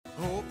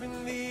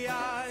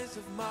eyes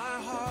of my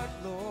heart,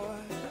 Lord.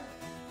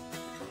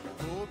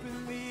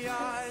 Open the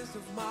eyes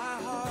of my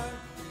heart.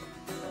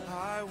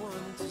 I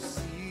want to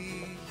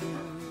see you.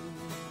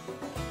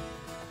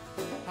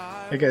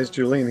 Hey guys,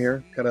 Julian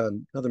here. Got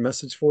another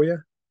message for you.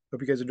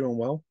 Hope you guys are doing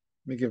well.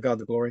 Let me give God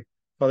the glory.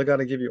 Father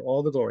God, I give you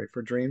all the glory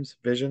for dreams,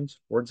 visions,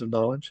 words of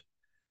knowledge.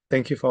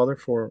 Thank you, Father,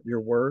 for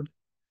your word.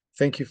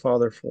 Thank you,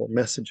 Father, for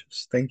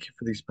messages. Thank you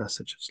for these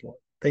messages, Lord.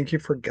 Thank you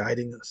for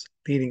guiding us,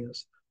 leading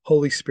us.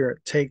 Holy Spirit,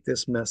 take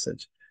this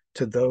message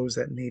to those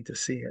that need to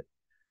see it,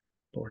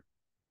 Lord.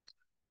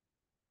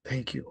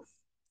 Thank you.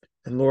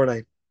 And Lord,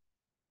 I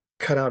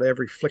cut out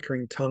every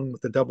flickering tongue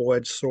with a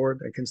double-edged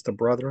sword against the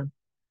brethren,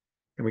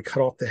 and we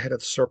cut off the head of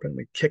the serpent.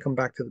 We kick them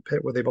back to the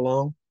pit where they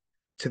belong,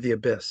 to the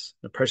abyss.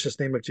 In the precious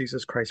name of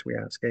Jesus Christ, we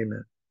ask.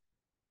 Amen.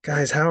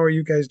 Guys, how are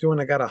you guys doing?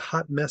 I got a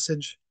hot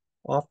message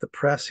off the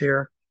press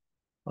here,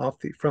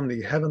 from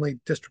the Heavenly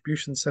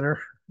Distribution Center.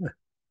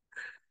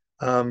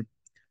 um,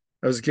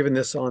 I was given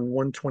this on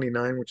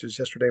 129, which is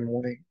yesterday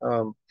morning.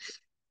 And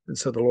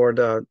so the Lord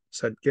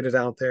said, get it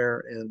out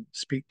there and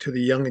speak to the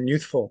young and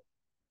youthful.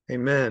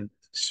 Amen.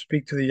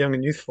 Speak to the young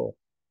and youthful.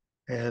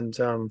 And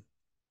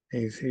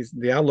he's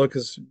the outlook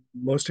is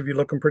most of you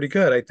looking pretty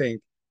good, I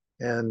think.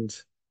 And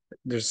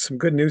there's some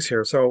good news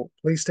here. So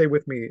please stay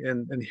with me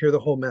and hear the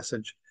whole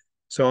message.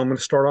 So I'm going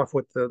to start off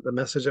with the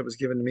message that was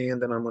given to me,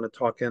 and then I'm going to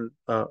talk in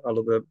a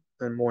little bit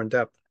and more in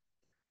depth.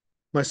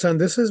 My son,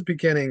 this is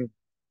beginning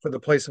for the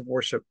place of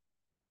worship.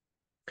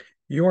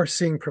 You are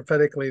seeing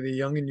prophetically the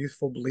young and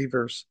youthful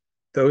believers,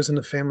 those in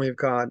the family of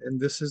God, and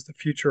this is the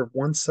future of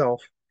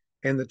oneself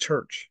and the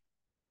church.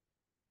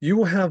 You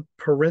will have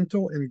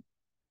parental and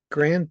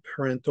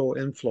grandparental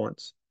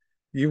influence.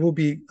 You will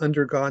be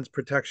under God's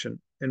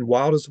protection and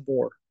wild as a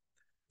boar.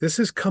 This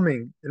is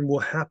coming and will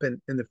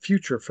happen in the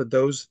future for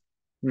those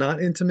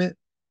not intimate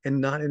and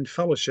not in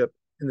fellowship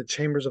in the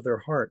chambers of their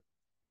heart.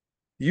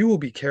 You will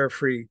be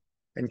carefree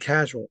and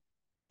casual,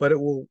 but it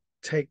will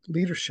take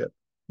leadership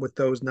with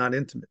those not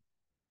intimate.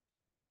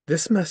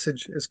 This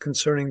message is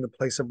concerning the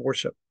place of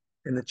worship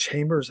in the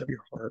chambers of your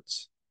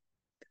hearts.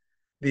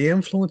 The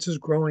influence is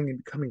growing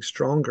and becoming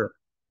stronger.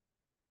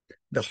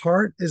 The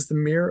heart is the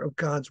mirror of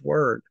God's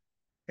word,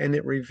 and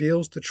it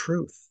reveals the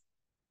truth,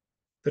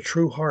 the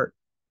true heart.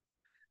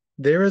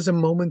 There is a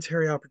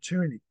momentary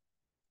opportunity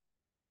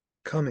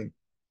coming.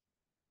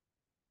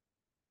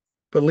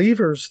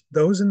 Believers,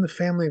 those in the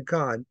family of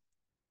God,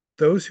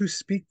 those who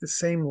speak the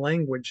same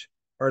language,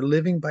 are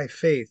living by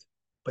faith,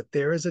 but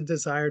there is a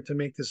desire to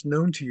make this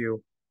known to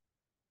you.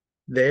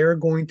 They are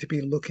going to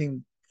be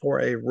looking for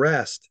a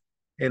rest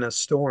in a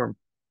storm.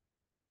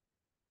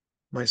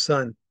 My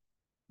son,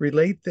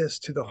 relate this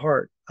to the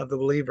heart of the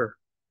believer.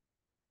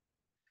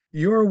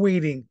 You are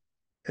waiting,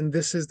 and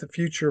this is the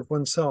future of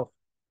oneself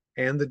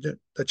and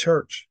the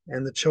church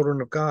and the children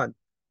of God,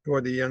 who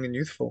are the young and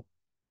youthful.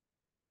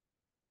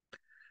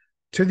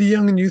 To the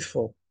young and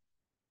youthful,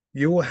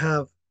 you will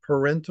have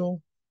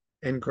parental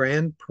and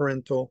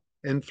grandparental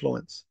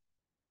influence,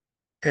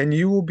 and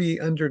you will be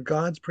under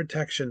God's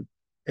protection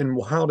and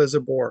wild as a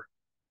boar.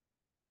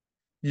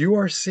 You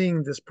are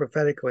seeing this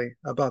prophetically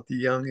about the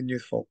young and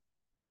youthful.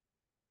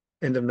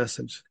 End of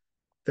message.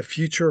 The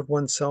future of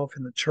oneself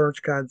in the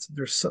church, God's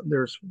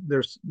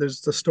there's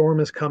the storm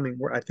is coming.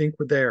 I think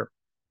we're there.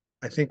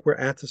 I think we're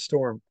at the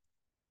storm.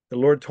 The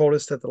Lord told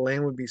us that the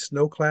land would be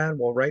snow-clad.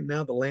 Well, right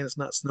now the land is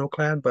not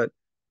snow-clad, but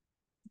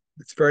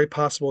it's very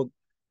possible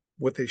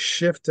with a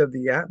shift of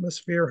the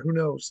atmosphere, who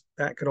knows?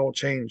 That could all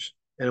change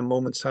in a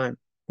moment's time.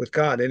 With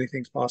God,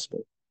 anything's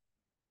possible.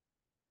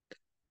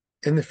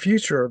 In the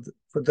future,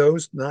 for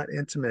those not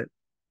intimate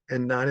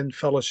and not in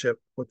fellowship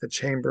with the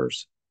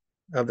chambers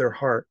of their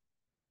heart,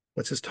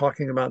 what's this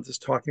talking about? This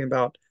talking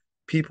about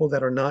people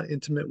that are not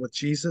intimate with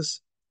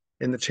Jesus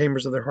in the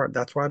chambers of their heart.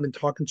 That's why I've been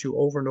talking to you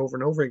over and over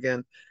and over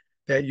again,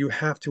 that you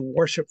have to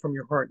worship from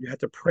your heart. You have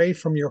to pray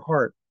from your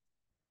heart.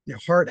 Your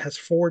heart has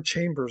four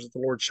chambers, the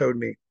Lord showed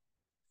me,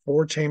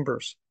 four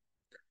chambers.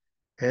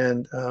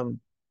 And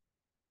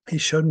he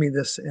showed me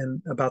this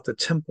in about the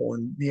temple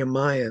and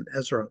Nehemiah and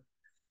Ezra.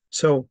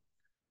 So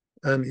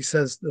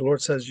the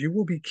Lord says, you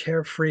will be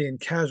carefree and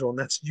casual. And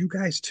that's you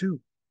guys too.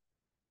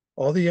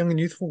 All the young and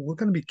youthful, we're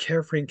going to be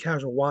carefree and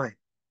casual. Why?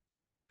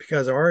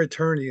 Because our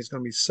eternity is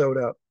going to be sewed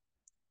up.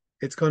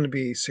 It's going to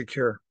be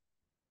secure.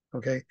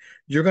 Okay.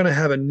 You're going to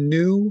have a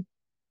new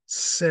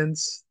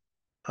sense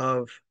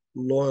of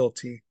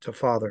loyalty to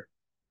Father.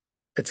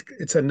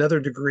 It's another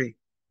degree.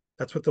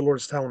 That's what the Lord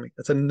is telling me.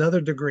 It's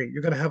another degree.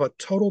 You're going to have a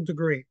total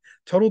degree,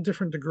 total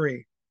different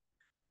degree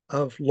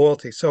of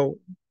loyalty. So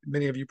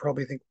many of you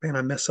probably think, man,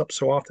 I mess up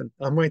so often.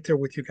 I'm right there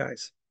with you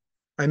guys.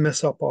 I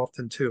mess up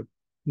often too.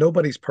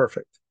 Nobody's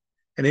perfect.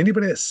 And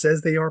anybody that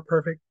says they are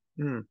perfect,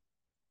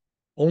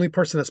 only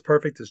person that's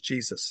perfect is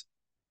Jesus,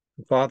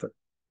 the Father.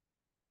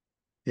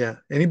 Yeah.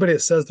 Anybody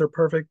that says they're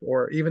perfect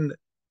or even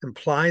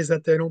implies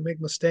that they don't make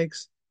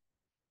mistakes,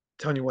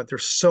 I'm telling you what,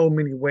 there's so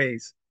many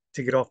ways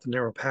to get off the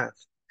narrow path.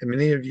 And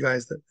many of you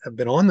guys that have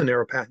been on the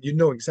narrow path, you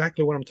know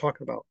exactly what I'm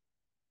talking about.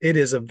 It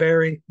is a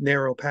very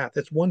narrow path.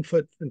 It's 1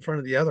 foot in front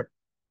of the other.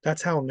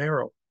 That's how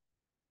narrow.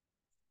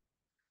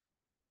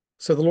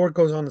 So the Lord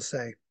goes on to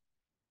say,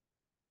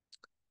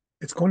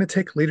 it's going to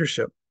take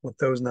leadership with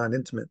those not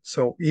intimate.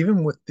 So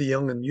even with the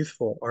young and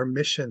youthful, our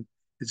mission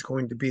is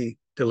going to be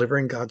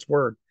delivering God's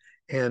word,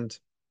 and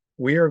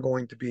we are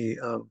going to be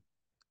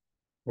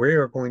we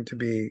are going to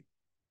be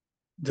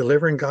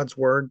delivering God's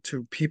word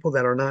to people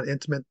that are not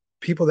intimate,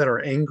 people that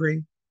are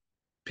angry,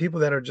 people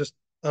that are just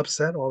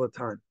upset all the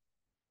time,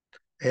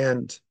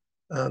 and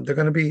they're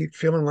going to be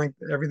feeling like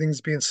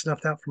everything's being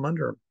snuffed out from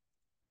under them.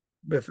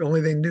 If only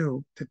they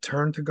knew to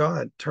turn to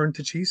God, turn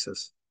to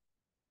Jesus.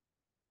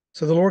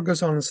 So the Lord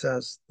goes on and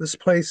says, this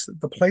place,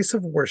 the place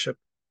of worship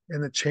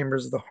in the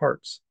chambers of the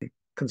hearts,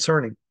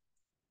 concerning.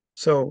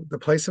 So the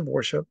place of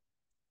worship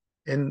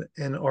in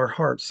our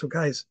hearts. So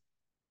guys,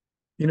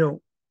 you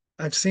know,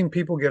 I've seen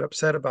people get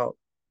upset about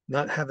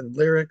not having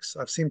lyrics.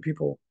 I've seen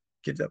people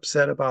get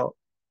upset about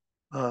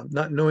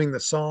not knowing the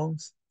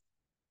songs.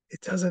 It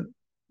doesn't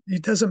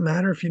it doesn't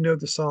matter if you know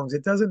the songs.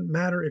 It doesn't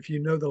matter if you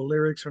know the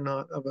lyrics or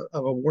not of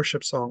a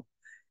worship song.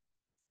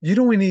 You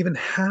don't even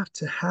have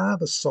to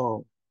have a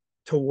song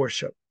to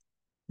worship.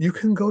 You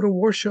can go to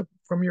worship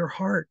from your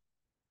heart.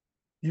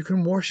 You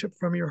can worship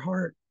from your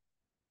heart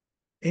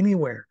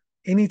anywhere,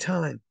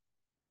 anytime.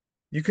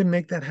 You can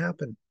make that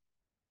happen.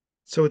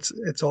 So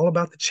it's all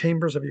about the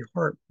chambers of your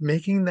heart,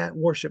 making that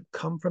worship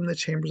come from the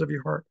chambers of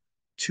your heart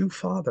to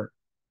Father,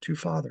 to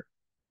Father.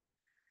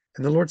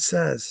 And the Lord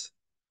says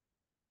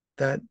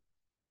that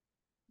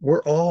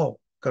we're all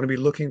going to be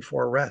looking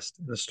for a rest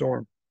in the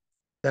storm,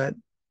 that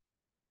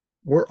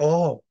we're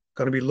all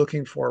going to be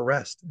looking for a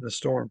rest in the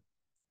storm.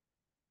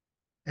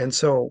 And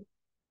so,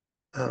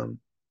 um,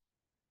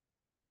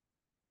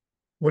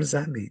 what does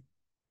that mean?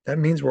 That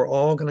means we're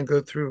all going to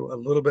go through a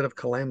little bit of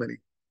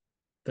calamity.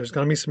 There's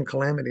going to be some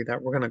calamity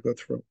that we're going to go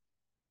through.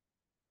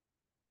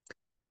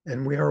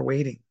 And we are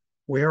waiting.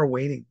 We are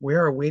waiting. We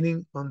are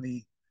waiting on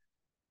the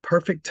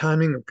perfect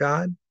timing of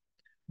God.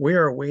 We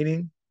are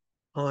waiting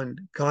on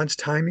God's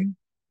timing.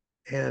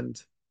 And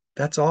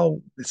that's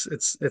all.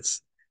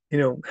 It's you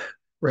know,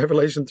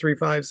 Revelation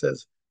 3:5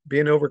 says, be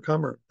an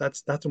overcomer.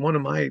 That's been one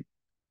of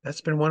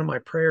my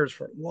prayers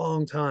for a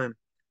long time.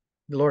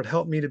 The Lord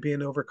help me to be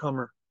an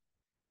overcomer.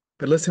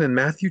 But listen, in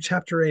Matthew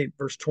chapter 8,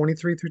 verse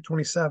 23 through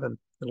 27,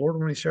 the Lord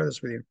want me to share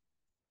this with you.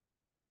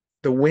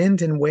 The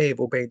wind and wave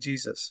obeyed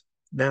Jesus.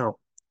 Now,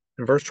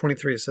 in verse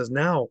 23, it says,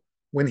 now,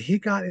 when he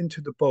got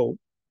into the boat,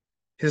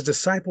 his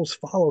disciples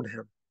followed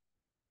him.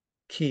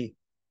 Key.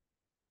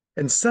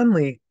 And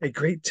suddenly a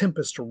great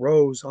tempest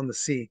arose on the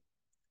sea,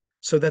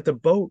 so that the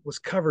boat was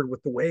covered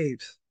with the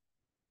waves.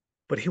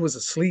 But he was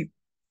asleep.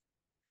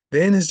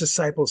 Then his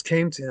disciples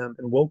came to him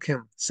and woke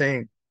him,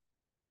 saying,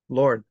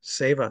 Lord,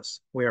 save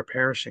us, we are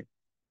perishing.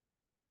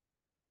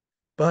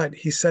 But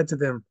he said to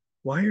them,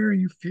 why are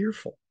you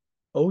fearful,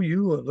 O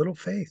you of little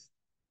faith?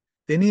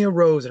 Then he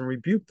arose and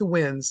rebuked the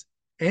winds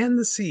and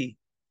the sea,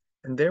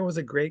 and there was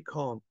a great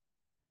calm.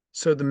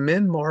 So the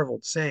men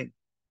marveled, saying,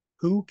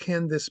 who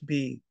can this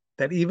be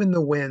that even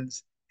the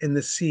winds and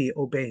the sea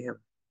obey him?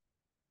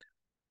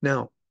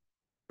 Now,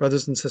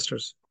 brothers and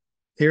sisters,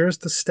 here's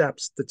the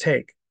steps to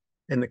take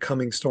in the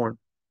coming storm.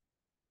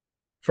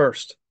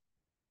 First,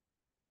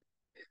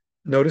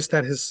 notice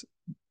that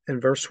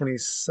in verse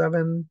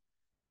 27,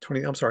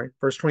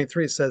 verse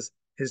 23, it says,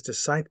 his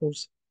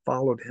disciples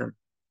followed him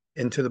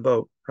into the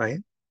boat, right?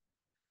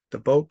 The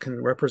boat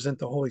can represent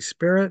the Holy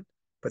Spirit,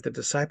 but the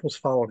disciples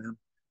followed him.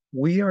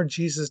 We are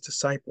Jesus'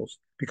 disciples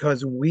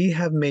because we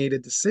have made a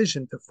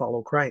decision to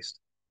follow Christ.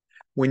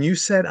 When you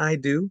said, I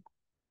do,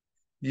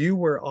 you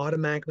were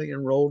automatically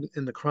enrolled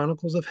in the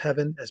Chronicles of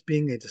Heaven as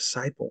being a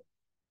disciple.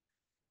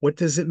 What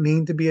does it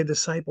mean to be a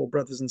disciple,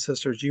 brothers and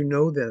sisters? You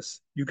know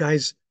this. You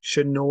guys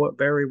should know it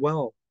very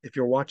well if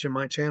you're watching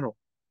my channel.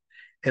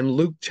 In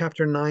Luke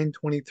chapter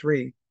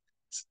 9:23,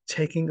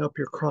 taking up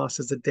your cross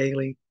is a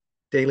daily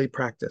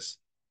practice.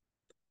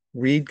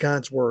 Read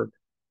God's word,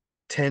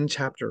 10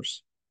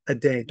 chapters a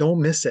day.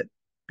 Don't miss it,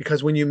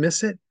 because when you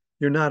miss it,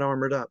 you're not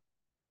armored up.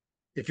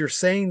 If you're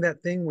saying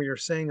that thing where you're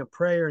saying a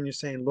prayer and you're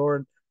saying,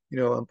 Lord,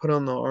 I'm putting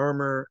on the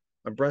armor,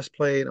 a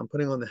breastplate, I'm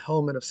putting on the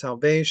helmet of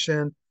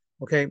salvation.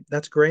 Okay,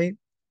 that's great.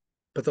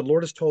 But the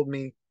Lord has told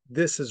me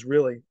this is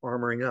really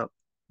armoring up,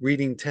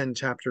 reading 10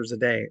 chapters a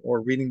day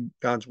or reading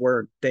God's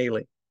word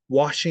daily,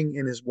 washing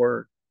in his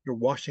word. You're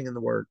washing in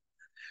the word.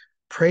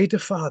 Pray to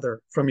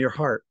Father from your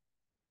heart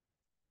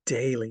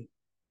daily.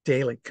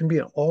 Daily can be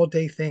an all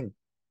day thing.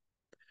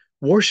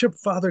 Worship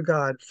Father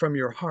God from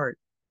your heart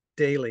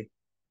daily.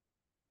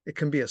 It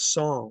can be a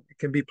song. It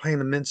can be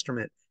playing an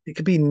instrument. It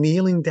could be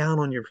kneeling down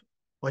on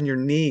your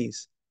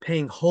knees,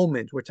 paying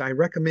homage, which I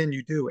recommend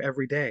you do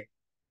every day.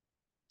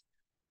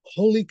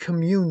 Holy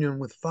communion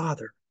with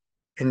Father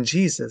and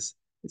Jesus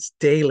is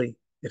daily,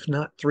 if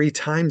not 3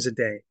 times a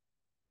day.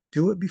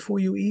 Do it before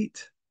you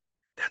eat.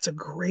 That's a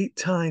great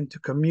time to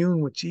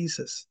commune with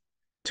Jesus,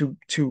 to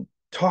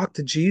talk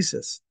to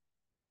Jesus,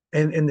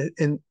 and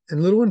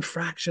little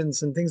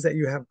infractions and things that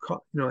you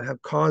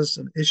have caused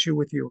an issue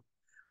with you,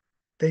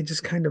 they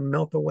just kind of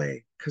melt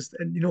away. Because,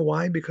 and you know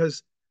why?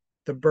 Because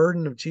the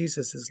burden of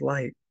Jesus is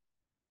light.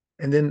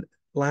 And then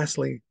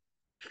lastly,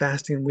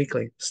 fasting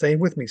weekly. Stay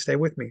with me, stay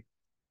with me.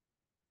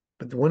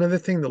 But one other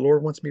thing the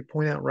Lord wants me to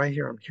point out right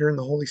here, I'm hearing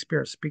the Holy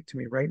Spirit speak to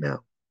me right now,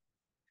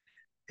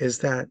 is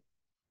that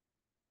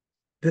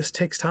this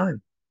takes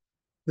time.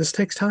 This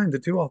takes time to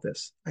do all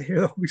this. I hear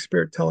the Holy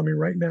Spirit telling me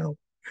right now,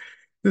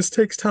 this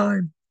takes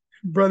time.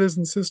 Brothers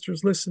and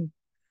sisters, listen.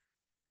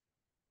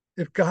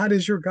 If God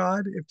is your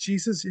God, if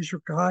Jesus is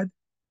your God,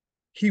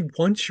 he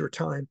wants your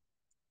time.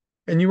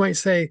 And you might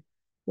say,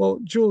 well,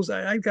 Jules,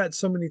 I've got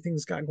so many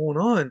things got going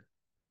on.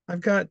 I've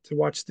got to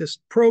watch this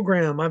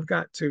program. I've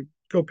got to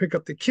go pick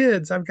up the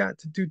kids. I've got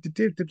to do.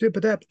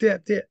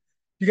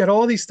 You got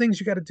all these things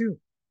you got to do.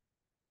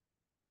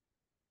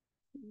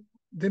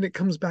 Then it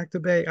comes back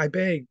to I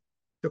beg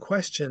the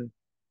question,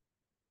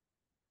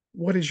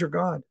 what is your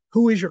God?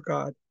 Who is your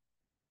God?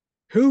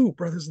 Who,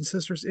 brothers and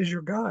sisters, is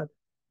your God?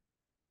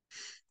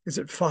 Is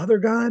it Father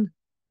God?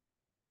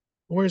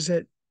 Or is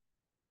it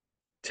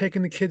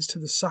taking the kids to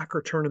the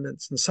soccer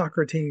tournaments and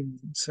soccer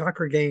teams and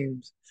soccer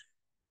games?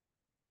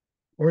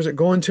 Or is it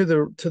going to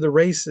the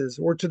races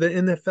or to the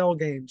NFL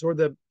games or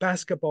the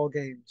basketball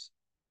games?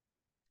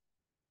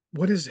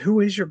 Who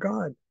is your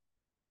God?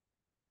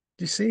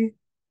 Do you see?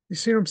 You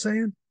see what I'm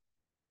saying?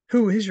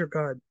 Who is your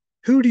God?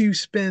 Who do you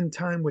spend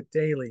time with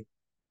daily?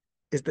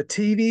 Is the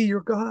TV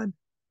your God?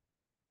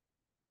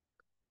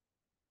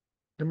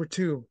 Number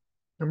two,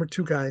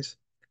 guys,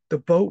 the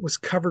boat was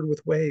covered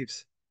with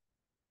waves.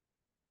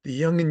 The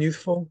young and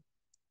youthful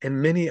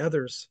and many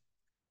others,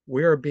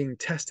 we are being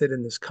tested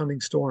in this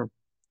coming storm.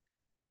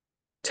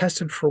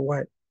 Tested for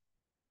what? I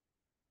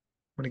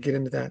want to get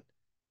into that.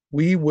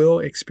 We will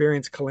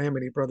experience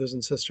calamity, brothers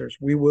and sisters.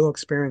 We will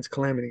experience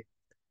calamity.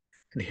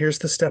 And here's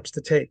the steps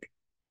to take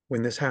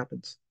when this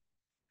happens.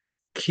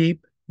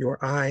 Keep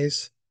your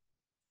eyes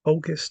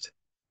focused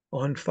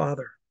on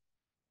Father.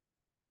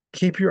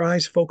 Keep your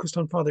eyes focused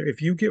on Father.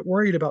 If you get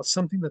worried about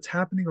something that's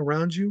happening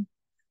around you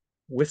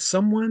with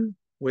someone,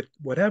 with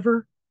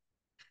whatever,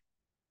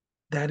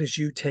 that is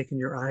you taking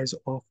your eyes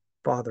off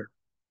Father.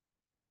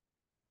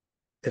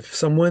 If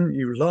someone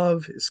you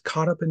love is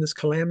caught up in this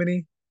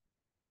calamity,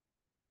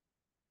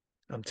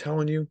 I'm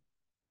telling you,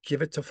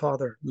 give it to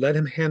Father. Let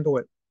him handle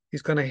it.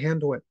 He's going to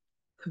handle it.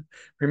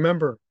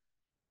 Remember,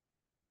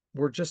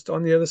 we're just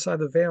on the other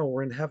side of the veil.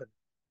 We're in heaven.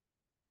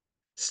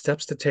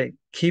 Steps to take.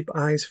 Keep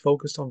eyes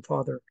focused on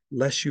Father,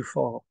 lest you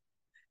fall.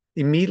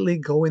 Immediately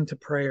go into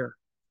prayer.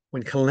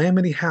 When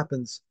calamity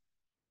happens,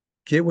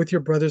 get with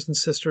your brothers and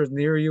sisters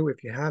near you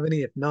if you have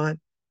any. If not,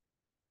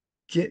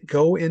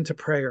 go into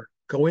prayer.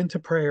 Go into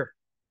prayer.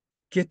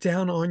 Get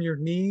down on your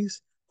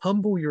knees,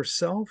 humble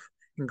yourself,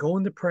 and go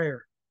into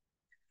prayer.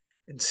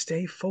 And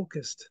stay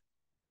focused.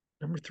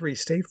 Number three,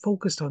 stay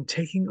focused on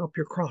taking up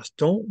your cross.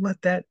 Don't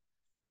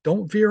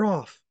veer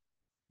off.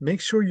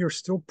 Make sure you're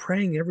still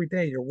praying every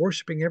day. You're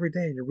worshiping every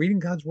day. You're reading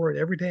God's word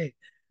every day.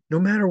 No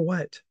matter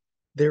what,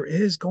 there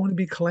is going to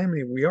be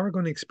calamity. We are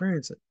going to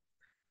experience it.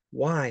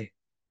 Why?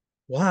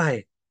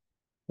 Why?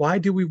 Why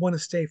do we want to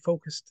stay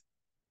focused,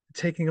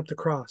 taking up the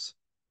cross?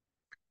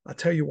 I'll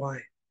tell you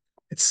why.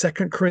 It's 2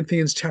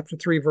 Corinthians chapter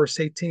 3, verse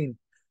 18.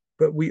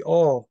 But we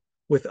all,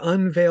 with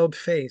unveiled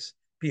face,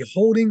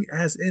 beholding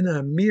as in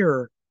a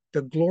mirror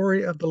the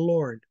glory of the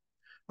Lord,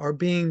 are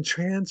being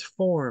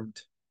transformed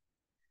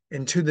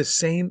into the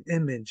same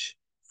image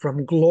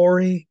from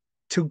glory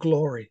to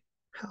glory.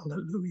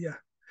 Hallelujah.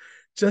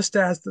 Just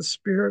as the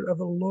Spirit of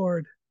the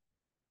Lord.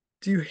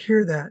 Do you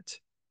hear that?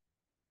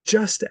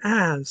 Just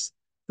as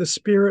the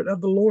Spirit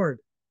of the Lord.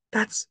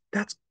 That's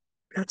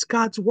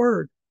God's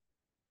word.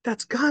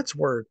 That's God's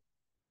word.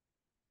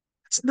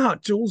 It's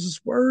not Jules's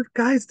word.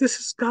 Guys, this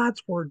is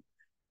God's word.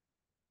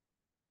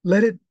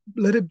 Let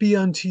it be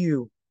unto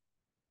you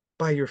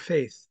by your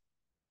faith.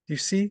 Do you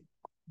see?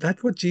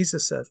 That's what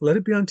Jesus says. Let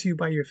it be unto you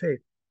by your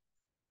faith.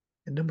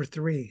 And number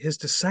three, his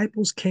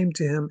disciples came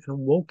to him and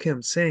woke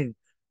him, saying,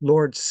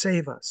 Lord,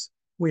 save us.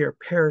 We are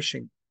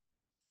perishing.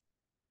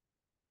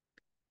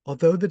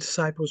 Although the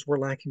disciples were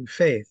lacking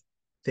faith,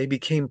 they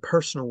became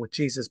personal with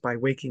Jesus by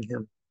waking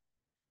him,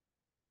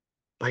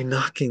 by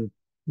knocking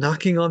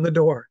on the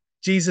door.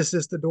 Jesus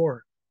is the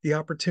door, the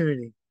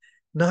opportunity.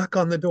 Knock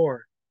on the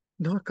door.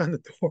 Knock on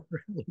the door.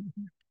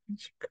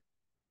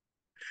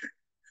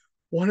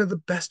 One of the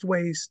best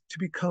ways to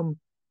become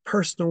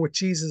personal with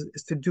Jesus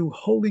is to do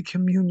Holy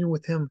Communion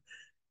with him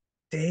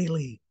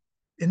daily.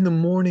 In the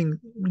morning,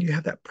 when you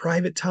have that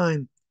private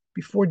time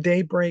before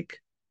daybreak,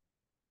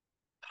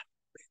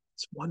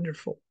 it's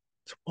wonderful.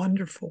 It's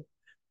wonderful.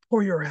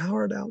 Pour your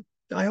heart out.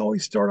 I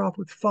always start off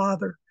with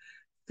Father.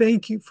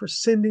 Thank you for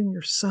sending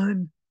your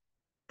Son.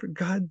 For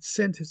God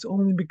sent his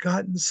only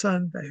begotten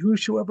Son, that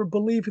whosoever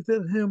believeth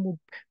in him will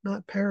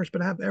not perish,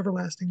 but have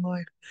everlasting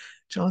life.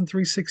 John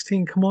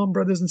 3:16. Come on,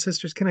 brothers and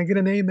sisters. Can I get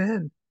an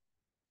amen?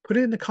 Put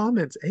it in the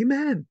comments.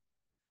 Amen.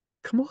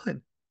 Come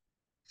on.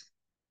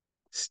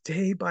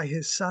 Stay by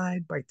his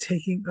side by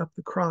taking up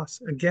the cross.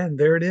 Again,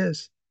 there it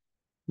is.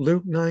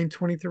 Luke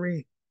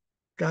 9:23.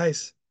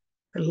 Guys,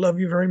 I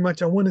love you very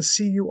much. I want to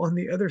see you on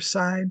the other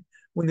side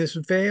when this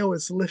veil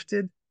is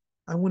lifted.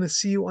 I want to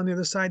see you on the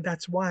other side.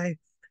 That's why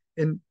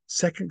In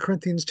Second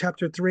Corinthians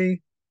chapter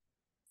 3,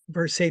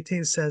 verse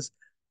 18 says,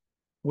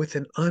 with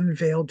an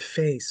unveiled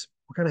face.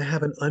 We're going to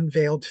have an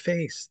unveiled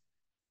face.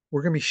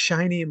 We're going to be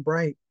shiny and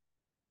bright.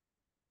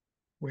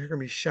 We're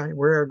going to be shiny.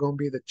 We are going to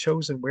be the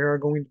chosen. We are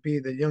going to be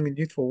the young and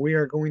youthful. We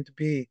are going to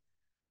be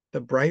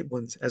the bright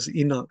ones, as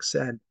Enoch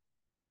said.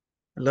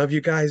 I love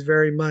you guys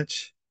very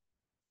much.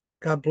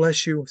 God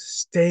bless you.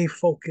 Stay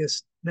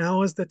focused.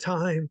 Now is the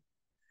time.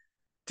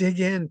 Dig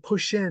in,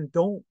 push in.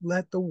 Don't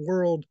let the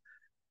world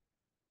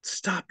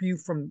stop you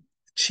from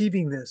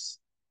achieving this.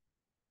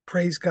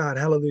 Praise God.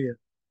 Hallelujah.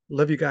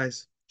 Love you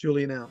guys.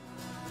 Julian out.